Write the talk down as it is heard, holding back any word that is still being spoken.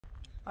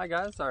Hi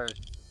guys, our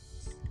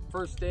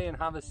first day in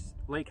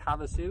Lake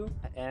Havasu,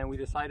 and we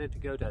decided to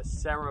go to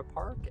SARA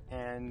Park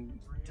and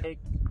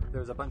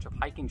there's a bunch of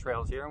hiking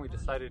trails here, and we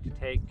decided to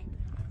take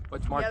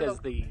what's marked as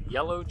the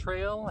Yellow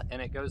Trail,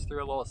 and it goes through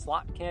a little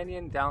slot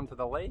canyon down to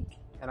the lake,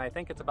 and I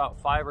think it's about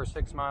 5 or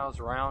 6 miles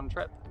round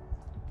trip.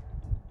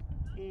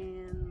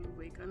 And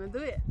we're gonna do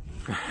it.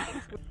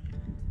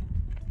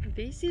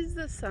 This is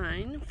the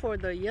sign for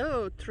the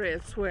yellow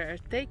trails we're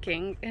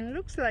taking, and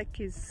looks like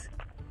it's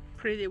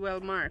pretty well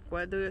marked.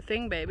 What do you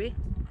think, baby?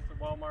 It's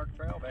a well marked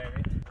trail,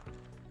 baby.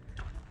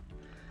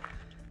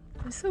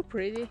 It's so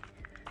pretty.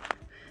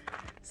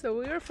 So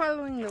we were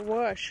following the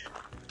wash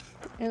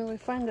and we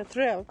found the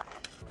trail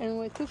and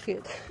we took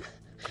it.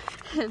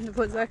 And it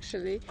was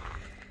actually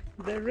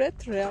the red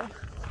trail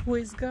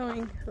was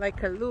going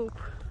like a loop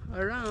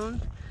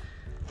around.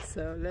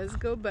 So let's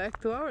go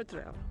back to our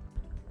trail.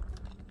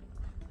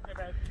 Hey,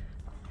 babe.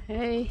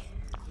 Hey.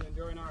 You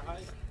enjoying our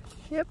hike?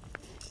 Yep.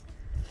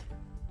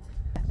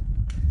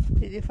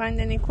 Did you find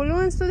any cool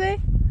ones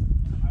today?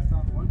 I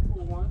found one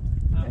cool one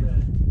out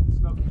the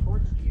smoky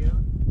quartz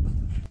geode.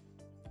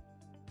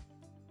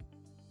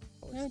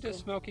 Yeah,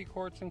 just smoky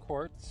quartz and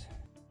quartz.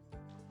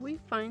 We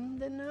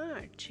find an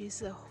arch.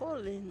 There's a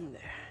hole in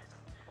there.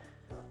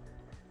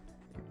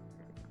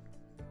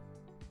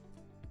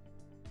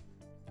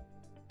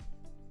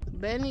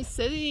 Ben is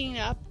setting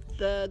up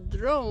the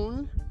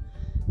drone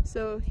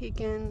so he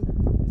can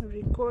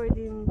record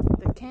in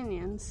the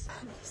canyons.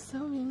 It's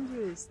so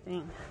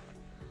interesting.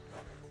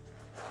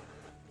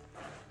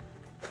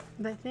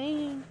 The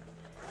thing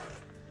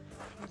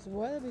was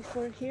water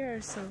before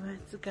here, so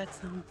it's got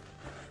some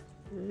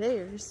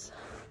layers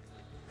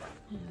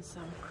and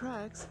some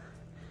cracks,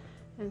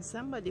 and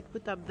somebody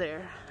put up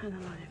there, I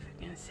don't know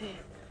if you can see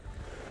it,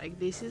 like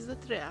this is the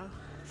trail,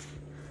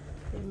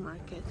 they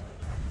mark it,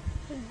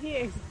 and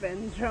here's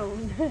Ben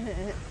drone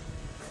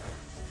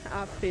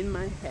up in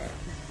my head.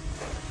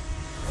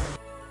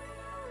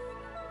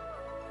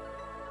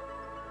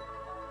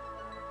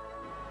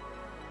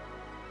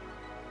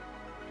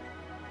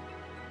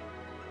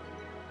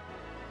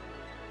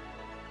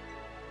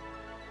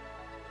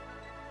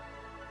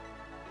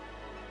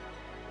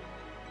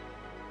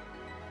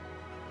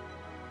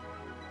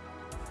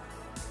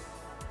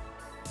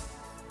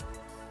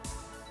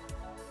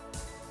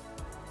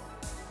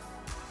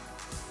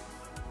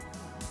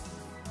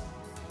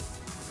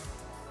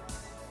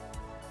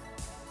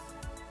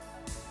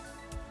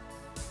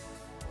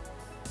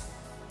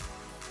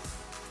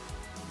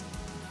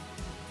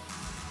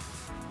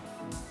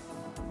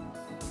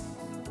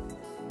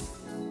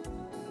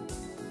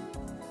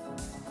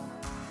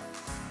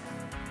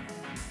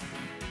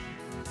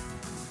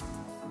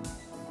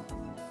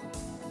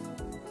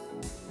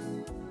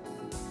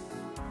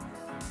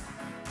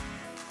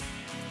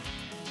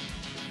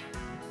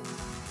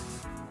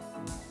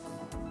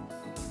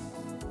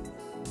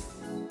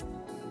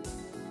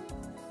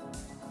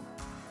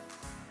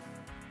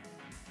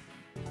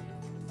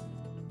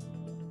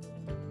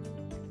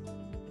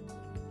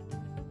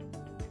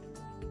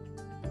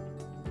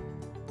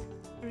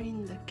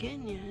 In the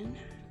canyon,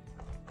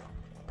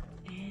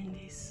 and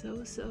it's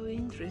so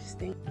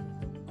interesting.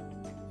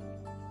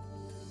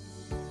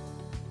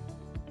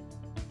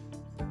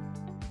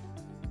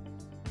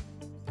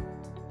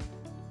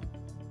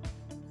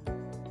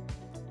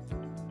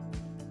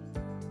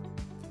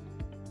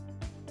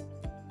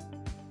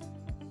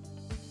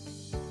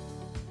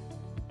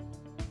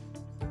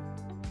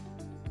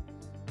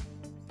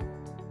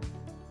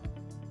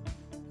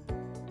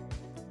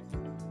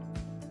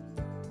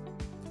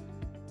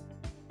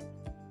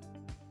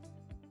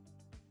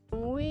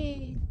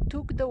 We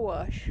took the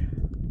wash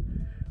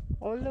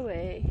all the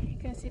way. You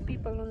can see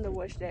people on the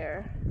wash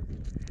there,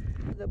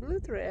 the blue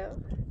trail,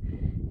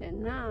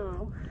 and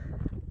now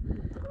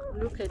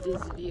look at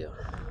this view.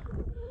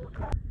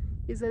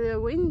 It's a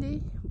little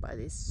windy, but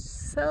it's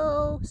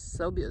so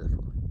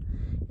beautiful,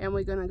 and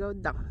we're gonna go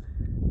down.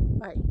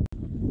 Bye.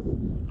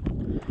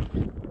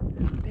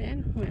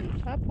 Then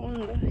went up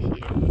on the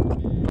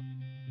hill.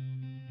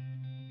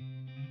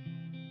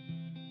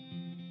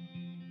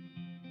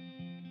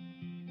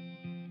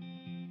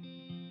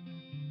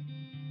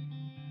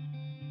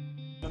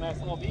 A nice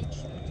little beach.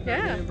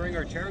 Yeah. We didn't bring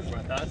our chairs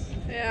with us.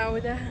 Yeah, we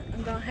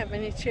don't have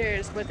any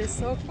chairs, but it's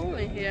so cool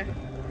in here.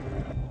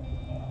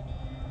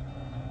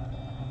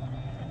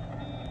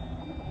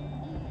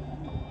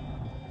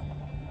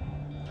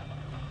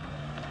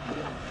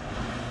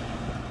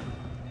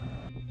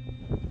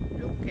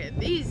 Look at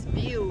this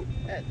view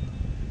at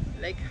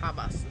Lake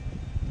Havasu.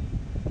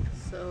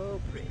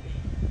 So pretty.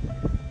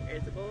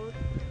 There's the boat.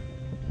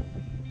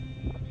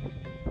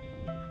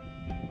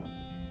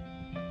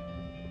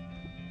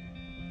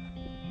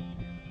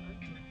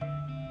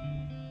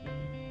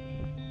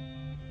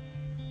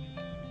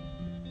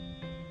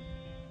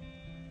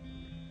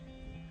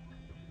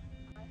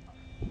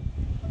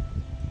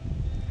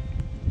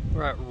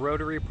 We're at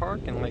Rotary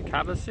Park in Lake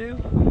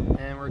Havasu,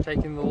 and we're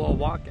taking the little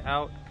walk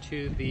out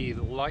to the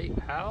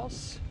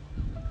lighthouse.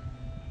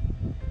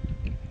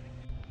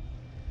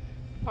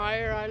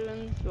 Fire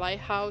Island,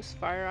 Lighthouse,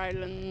 Fire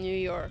Island, New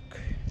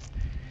York.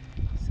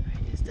 So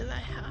here's the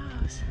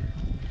lighthouse.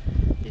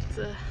 It's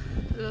a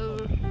little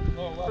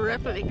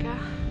replica.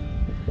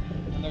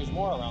 And there's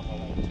more around the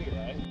lake too,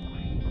 right?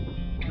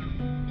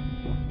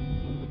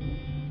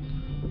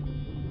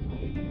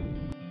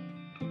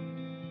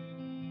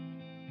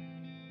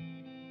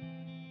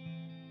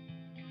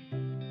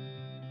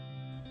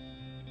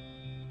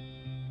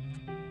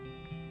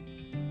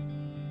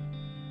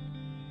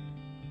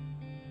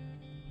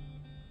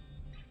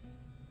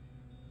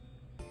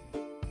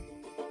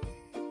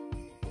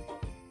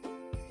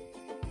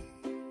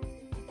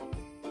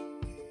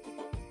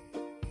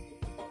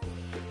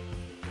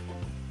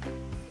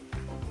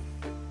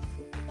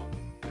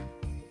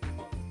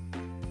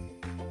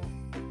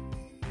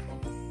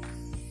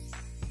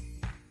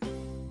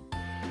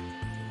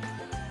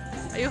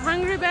 Are you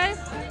hungry, babe?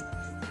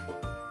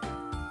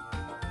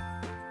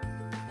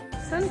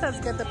 Santa's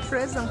got a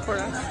present for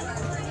us.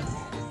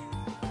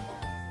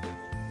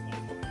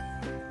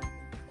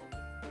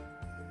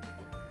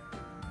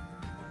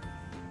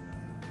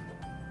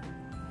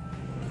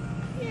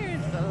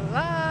 Here's the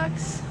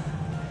locks.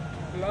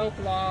 Globe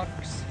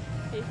locks.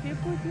 If you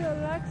put your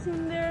locks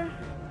in there,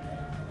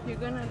 you're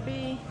gonna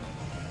be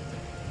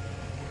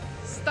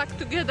stuck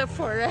together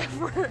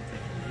forever.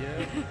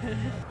 Yep.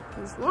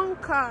 There's one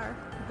car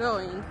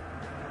going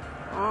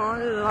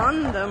on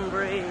London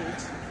Bridge.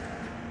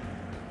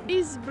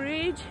 This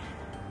bridge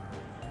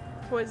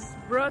was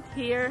brought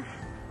here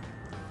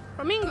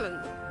from England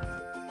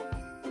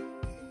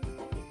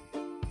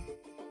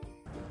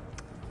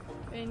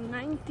in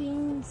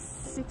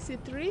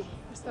 1963 or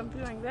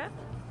something like that.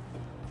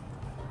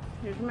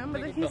 You remember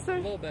the history?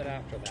 A little bit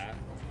after that,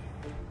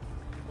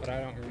 but I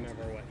don't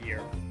remember what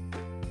year.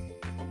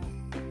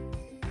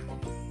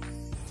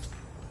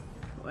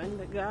 When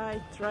the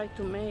guy tried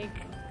to make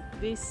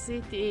this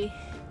city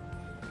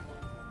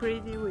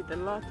pretty with a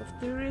lot of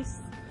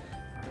tourists.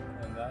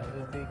 And that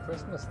is the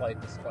Christmas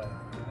light display.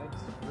 And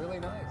it's really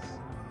nice.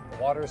 The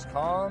water's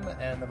calm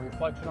and the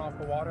reflection off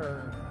the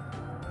water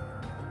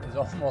is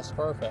almost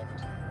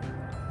perfect.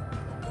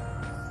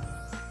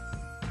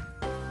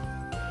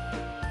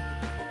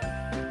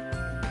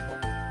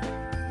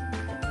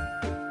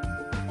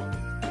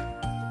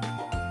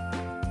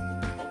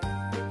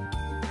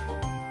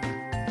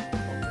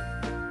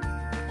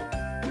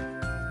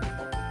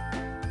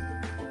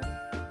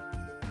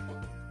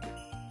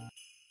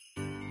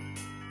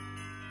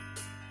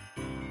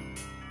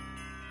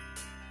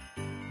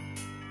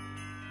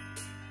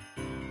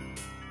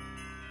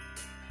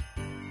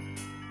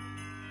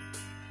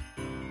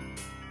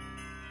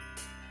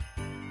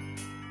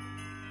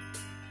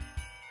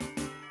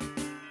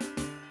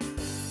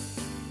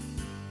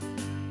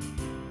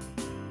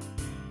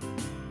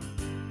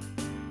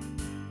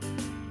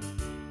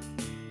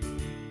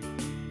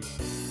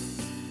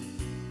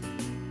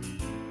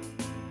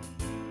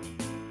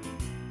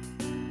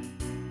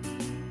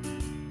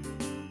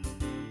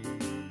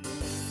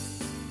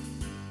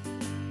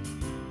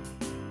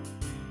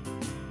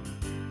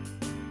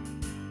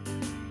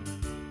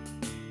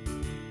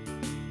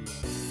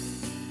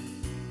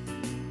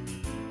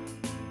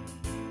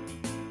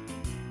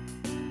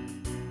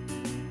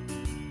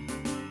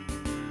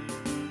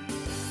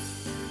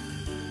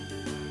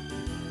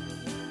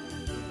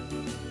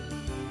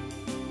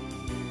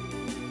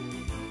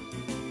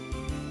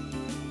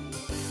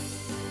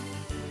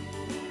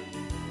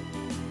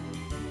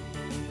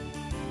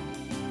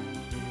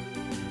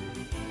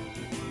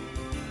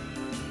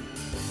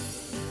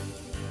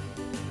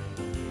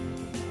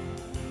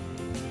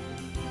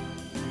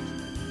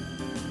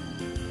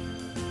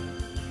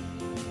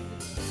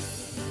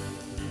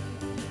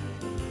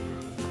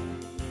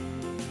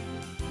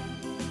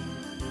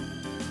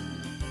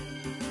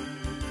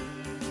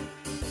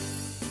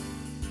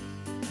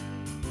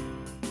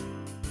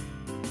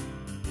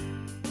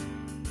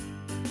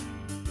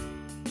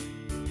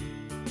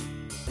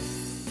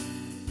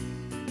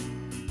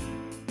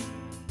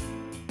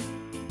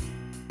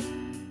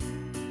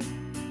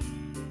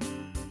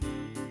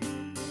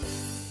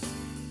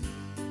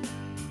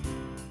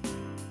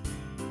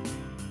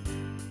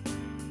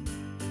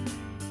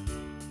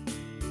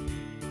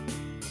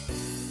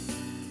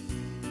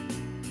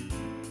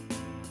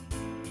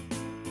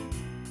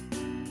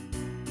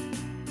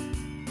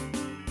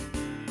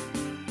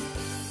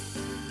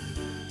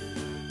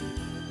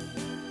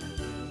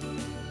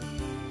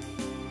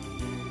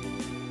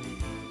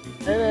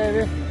 Hey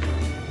baby,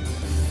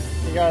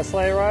 you got a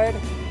sleigh ride?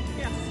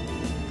 Yes,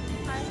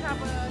 I have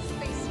a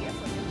space here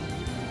for you.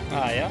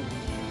 Ah, yeah?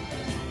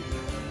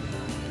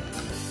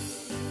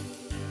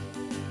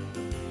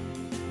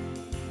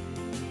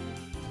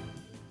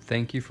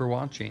 Thank you for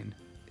watching.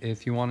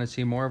 If you want to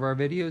see more of our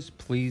videos,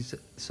 please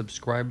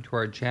subscribe to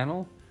our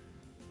channel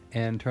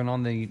and turn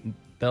on the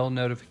bell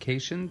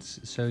notifications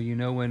so you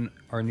know when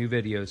our new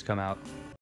videos come out.